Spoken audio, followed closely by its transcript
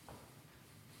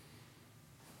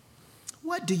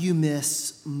What do you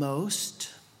miss most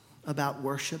about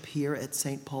worship here at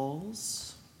St.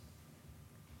 Paul's?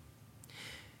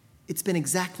 It's been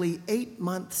exactly 8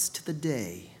 months to the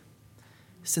day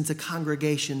since a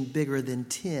congregation bigger than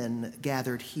 10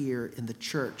 gathered here in the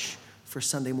church for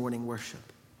Sunday morning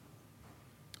worship.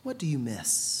 What do you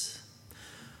miss?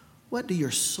 What do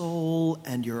your soul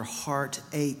and your heart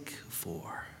ache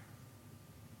for?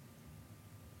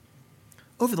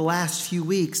 Over the last few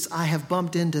weeks, I have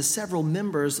bumped into several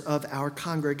members of our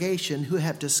congregation who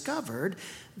have discovered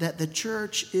that the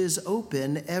church is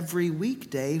open every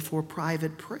weekday for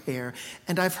private prayer.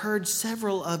 And I've heard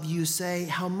several of you say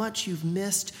how much you've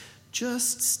missed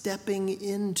just stepping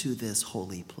into this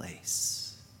holy place.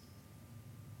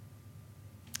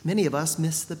 Many of us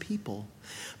miss the people,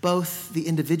 both the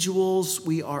individuals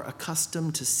we are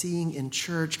accustomed to seeing in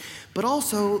church, but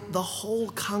also the whole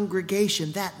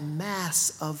congregation, that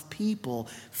mass of people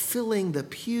filling the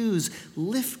pews,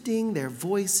 lifting their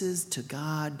voices to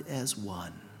God as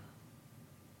one.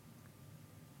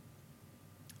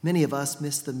 Many of us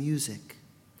miss the music,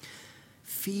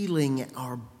 feeling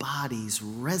our bodies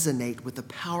resonate with the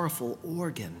powerful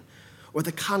organ or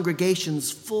the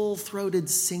congregation's full-throated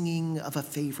singing of a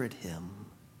favorite hymn.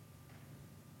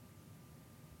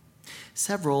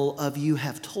 Several of you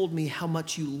have told me how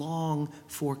much you long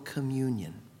for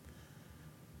communion,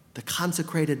 the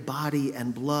consecrated body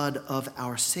and blood of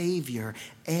our Savior,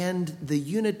 and the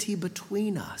unity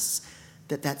between us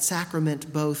that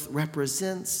sacrament both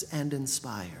represents and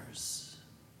inspires.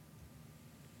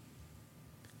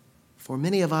 For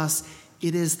many of us,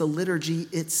 it is the liturgy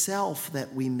itself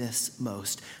that we miss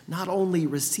most, not only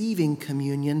receiving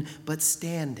communion, but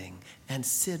standing and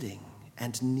sitting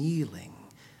and kneeling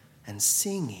and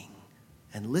singing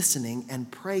and listening and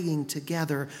praying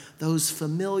together those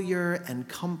familiar and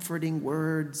comforting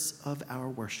words of our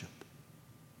worship.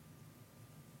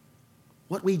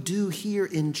 What we do here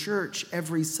in church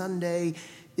every Sunday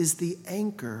is the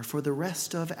anchor for the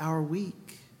rest of our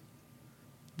week.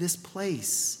 This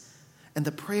place and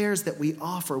the prayers that we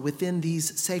offer within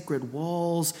these sacred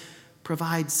walls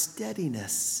provide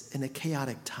steadiness in a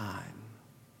chaotic time.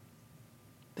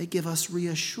 They give us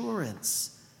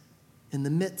reassurance in the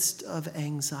midst of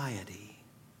anxiety.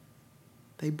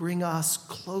 They bring us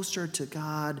closer to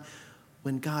God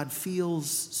when God feels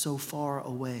so far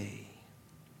away.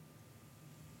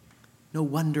 No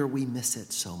wonder we miss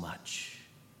it so much.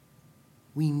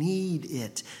 We need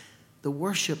it, the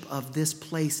worship of this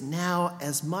place now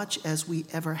as much as we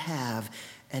ever have,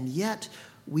 and yet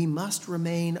we must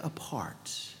remain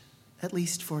apart, at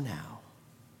least for now.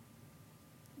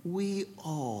 We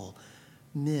all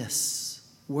miss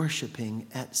worshiping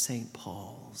at St.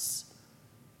 Paul's,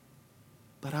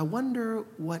 but I wonder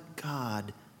what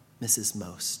God misses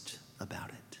most about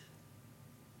it.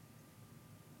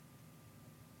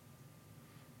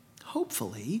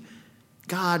 Hopefully,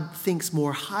 God thinks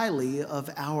more highly of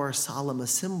our solemn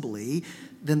assembly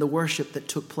than the worship that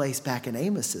took place back in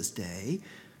Amos's day.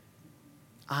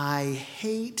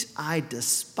 I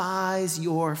despise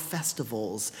your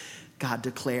festivals, God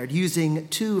declared, using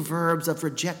two verbs of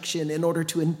rejection in order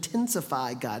to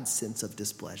intensify God's sense of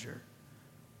displeasure.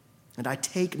 And I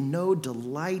take no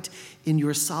delight in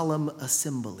your solemn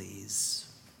assemblies.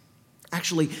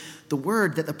 Actually, the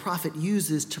word that the prophet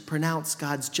uses to pronounce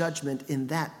God's judgment in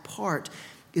that part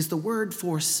is the word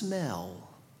for smell.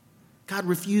 God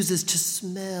refuses to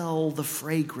smell the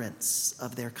fragrance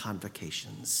of their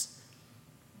convocations.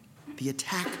 The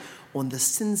attack on the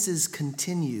senses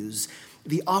continues.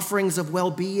 The offerings of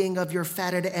well-being of your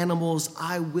fatted animals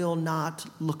I will not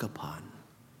look upon.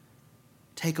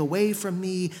 Take away from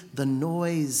me the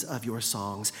noise of your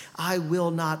songs. I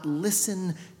will not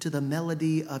listen to the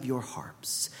melody of your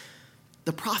harps.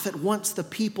 The prophet wants the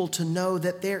people to know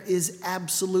that there is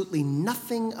absolutely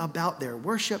nothing about their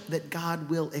worship that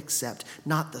God will accept,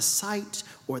 not the sight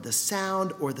or the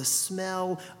sound or the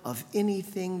smell of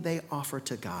anything they offer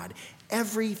to God.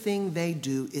 Everything they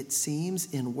do, it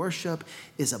seems, in worship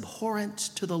is abhorrent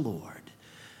to the Lord.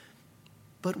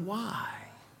 But why?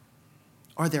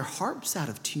 Are their harps out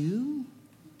of tune?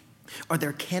 Are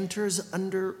their cantors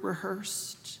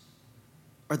under-rehearsed?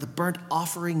 Are the burnt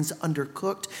offerings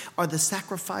undercooked? Are the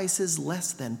sacrifices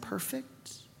less than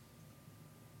perfect?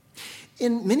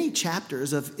 In many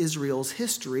chapters of Israel's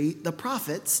history, the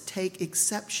prophets take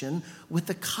exception with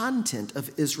the content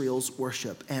of Israel's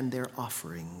worship and their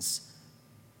offerings.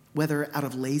 Whether out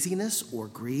of laziness or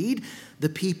greed, the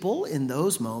people in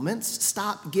those moments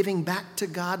stop giving back to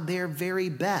God their very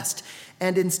best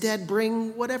and instead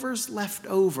bring whatever's left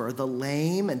over, the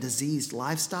lame and diseased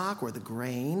livestock or the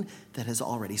grain that has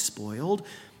already spoiled,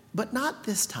 But not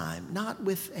this time, not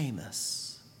with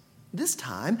Amos. This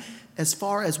time, as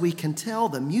far as we can tell,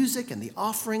 the music and the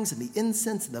offerings and the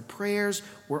incense and the prayers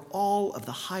were all of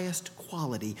the highest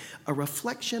quality, a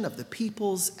reflection of the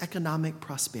people's economic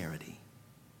prosperity.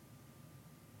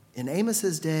 In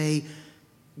Amos's day,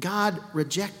 God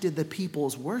rejected the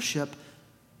people's worship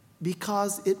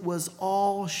because it was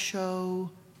all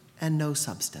show and no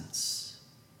substance.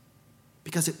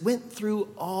 Because it went through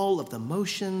all of the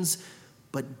motions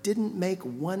but didn't make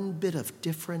one bit of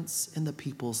difference in the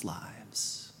people's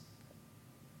lives.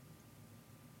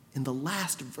 In the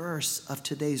last verse of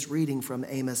today's reading from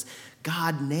Amos,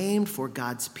 God named for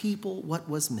God's people what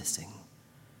was missing.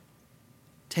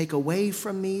 Take away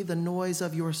from me the noise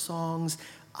of your songs.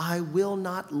 I will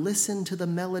not listen to the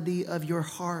melody of your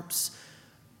harps,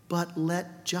 but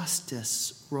let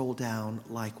justice roll down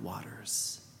like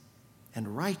waters,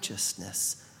 and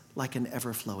righteousness like an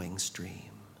ever-flowing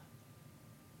stream.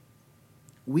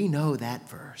 We know that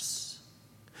verse.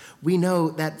 We know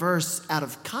that verse out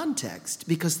of context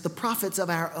because the prophets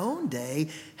of our own day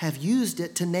have used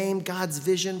it to name God's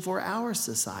vision for our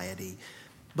society.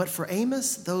 But for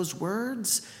Amos, those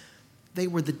words, they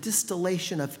were the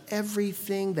distillation of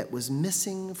everything that was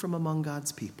missing from among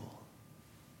God's people.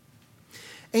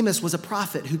 Amos was a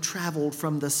prophet who traveled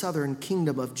from the southern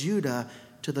kingdom of Judah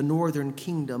to the northern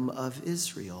kingdom of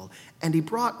Israel, and he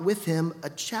brought with him a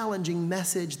challenging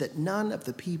message that none of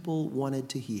the people wanted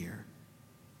to hear.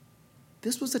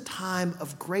 This was a time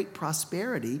of great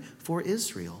prosperity for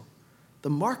Israel. The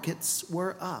markets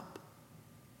were up.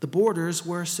 The borders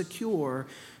were secure.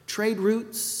 Trade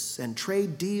routes and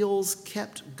trade deals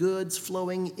kept goods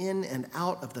flowing in and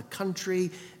out of the country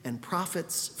and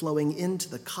profits flowing into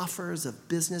the coffers of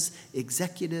business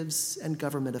executives and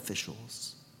government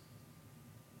officials.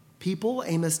 People,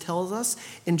 Amos tells us,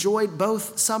 enjoyed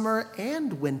both summer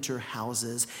and winter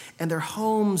houses, and their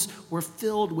homes were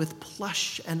filled with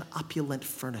plush and opulent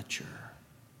furniture.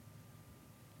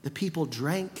 The people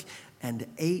drank and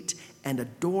ate and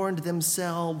adorned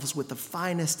themselves with the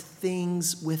finest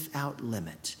things without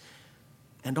limit.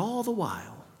 And all the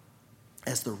while,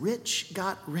 as the rich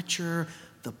got richer,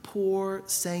 the poor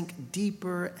sank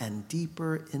deeper and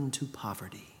deeper into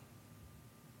poverty.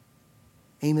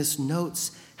 Amos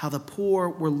notes how the poor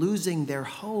were losing their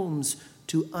homes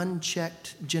to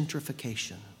unchecked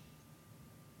gentrification.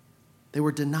 They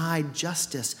were denied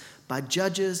justice by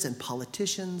judges and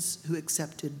politicians who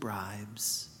accepted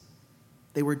bribes.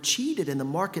 They were cheated in the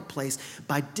marketplace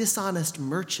by dishonest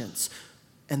merchants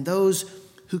and those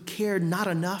who cared not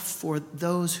enough for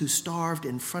those who starved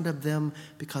in front of them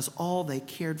because all they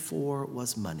cared for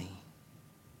was money.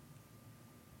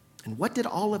 And what did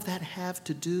all of that have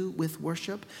to do with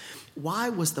worship? Why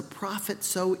was the prophet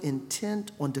so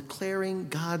intent on declaring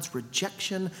God's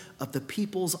rejection of the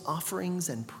people's offerings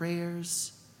and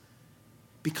prayers?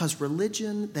 Because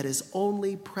religion that is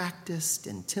only practiced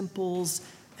in temples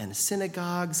and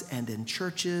synagogues and in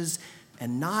churches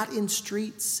and not in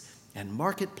streets and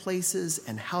marketplaces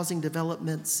and housing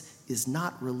developments is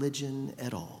not religion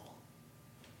at all.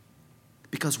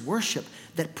 Because worship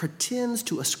that pretends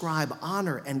to ascribe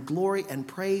honor and glory and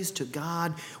praise to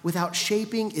God without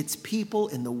shaping its people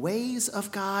in the ways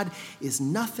of God is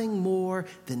nothing more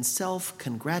than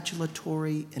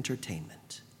self-congratulatory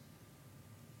entertainment.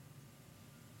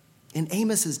 In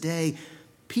Amos's day,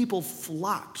 people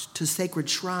flocked to sacred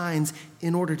shrines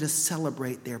in order to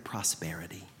celebrate their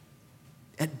prosperity.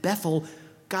 At Bethel,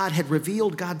 God had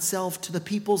revealed God's self to the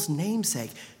people's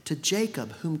namesake, to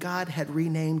Jacob, whom God had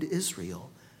renamed Israel.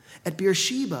 At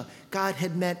Beersheba, God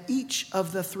had met each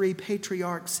of the three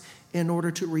patriarchs in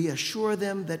order to reassure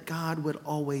them that God would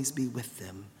always be with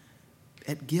them.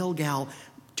 At Gilgal,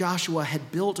 Joshua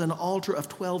had built an altar of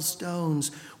 12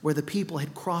 stones where the people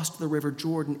had crossed the river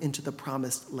Jordan into the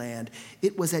promised land.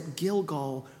 It was at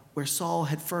Gilgal where Saul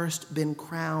had first been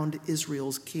crowned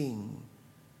Israel's king.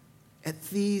 At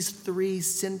these three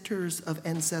centers of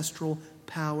ancestral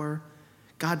power,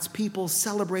 God's people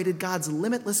celebrated God's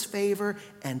limitless favor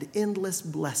and endless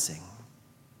blessing.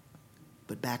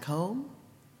 But back home,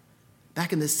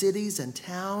 back in the cities and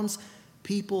towns,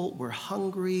 people were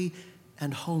hungry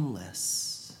and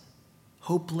homeless,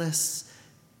 hopeless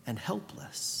and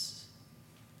helpless.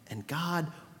 And God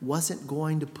wasn't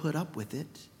going to put up with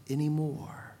it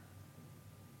anymore.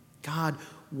 God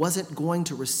wasn't going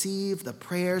to receive the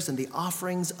prayers and the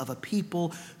offerings of a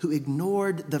people who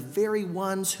ignored the very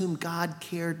ones whom God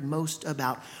cared most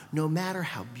about, no matter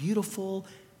how beautiful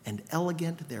and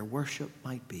elegant their worship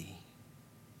might be.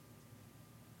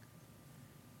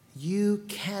 You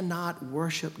cannot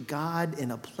worship God in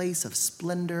a place of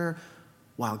splendor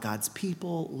while God's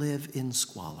people live in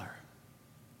squalor.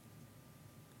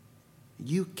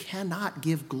 You cannot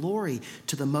give glory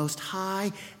to the Most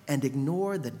High and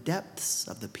ignore the depths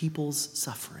of the people's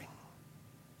suffering.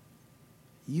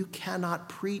 You cannot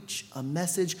preach a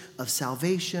message of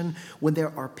salvation when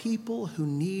there are people who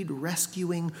need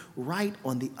rescuing right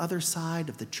on the other side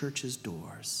of the church's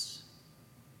doors.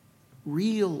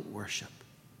 Real worship,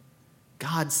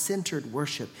 God-centered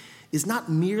worship, is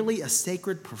not merely a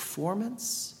sacred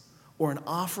performance or an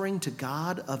offering to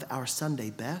God of our Sunday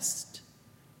best.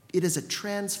 It is a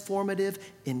transformative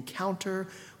encounter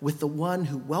with the one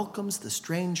who welcomes the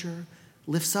stranger,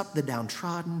 lifts up the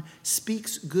downtrodden,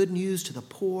 speaks good news to the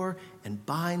poor, and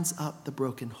binds up the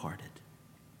brokenhearted.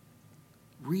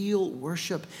 Real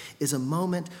worship is a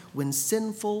moment when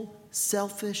sinful,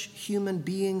 selfish human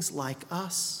beings like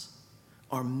us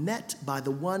are met by the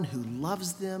one who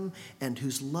loves them and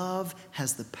whose love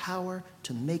has the power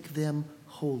to make them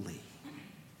holy.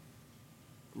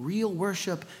 Real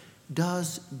worship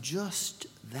does just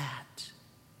that.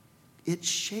 It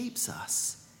shapes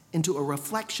us into a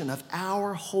reflection of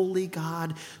our holy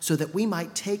God so that we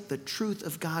might take the truth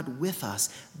of God with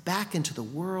us back into the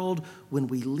world when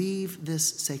we leave this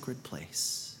sacred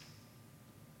place.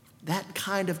 That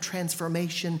kind of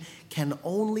transformation can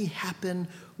only happen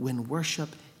when worship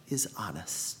is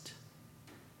honest.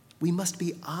 We must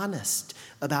be honest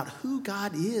about who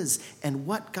God is and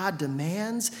what God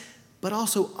demands, but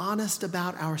also honest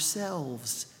about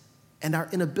ourselves and our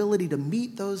inability to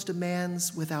meet those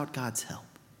demands without God's help.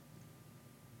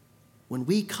 When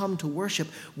we come to worship,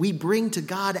 we bring to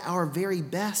God our very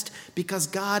best because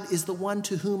God is the one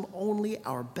to whom only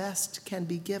our best can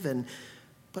be given.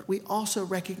 But we also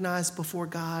recognize before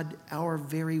God our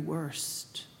very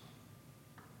worst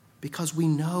because we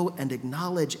know and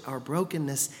acknowledge our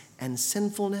brokenness and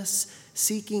sinfulness,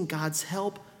 seeking God's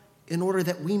help in order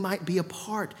that we might be a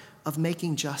part of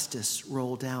making justice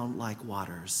roll down like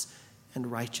waters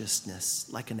and righteousness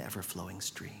like an ever-flowing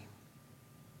stream.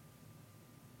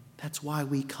 That's why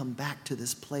we come back to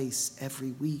this place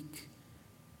every week,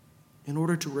 in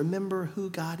order to remember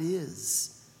who God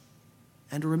is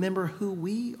and to remember who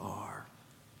we are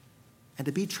and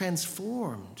to be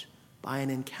transformed by an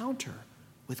encounter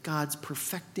with God's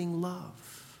perfecting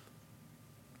love.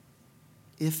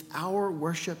 If our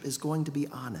worship is going to be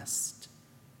honest,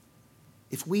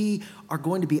 if we are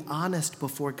going to be honest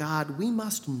before God, we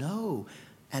must know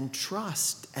and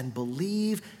trust and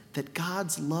believe that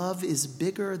God's love is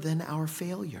bigger than our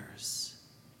failures,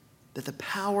 that the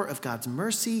power of God's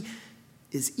mercy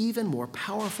is even more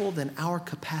powerful than our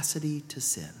capacity to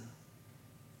sin.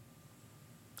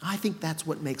 I think that's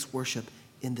what makes worship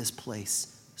in this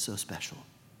place so special.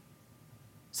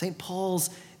 St. Paul's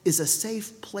is a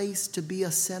safe place to be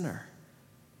a sinner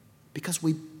because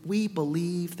we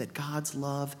believe that God's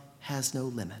love has no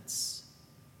limits.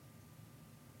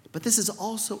 But this is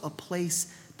also a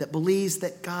place that believes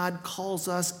that God calls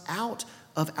us out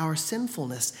of our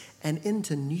sinfulness and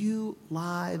into new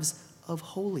lives of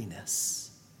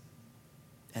holiness.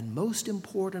 And most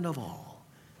important of all,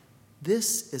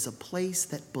 this is a place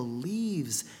that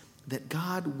believes that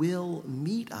God will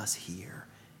meet us here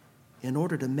in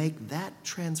order to make that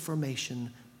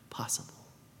transformation possible.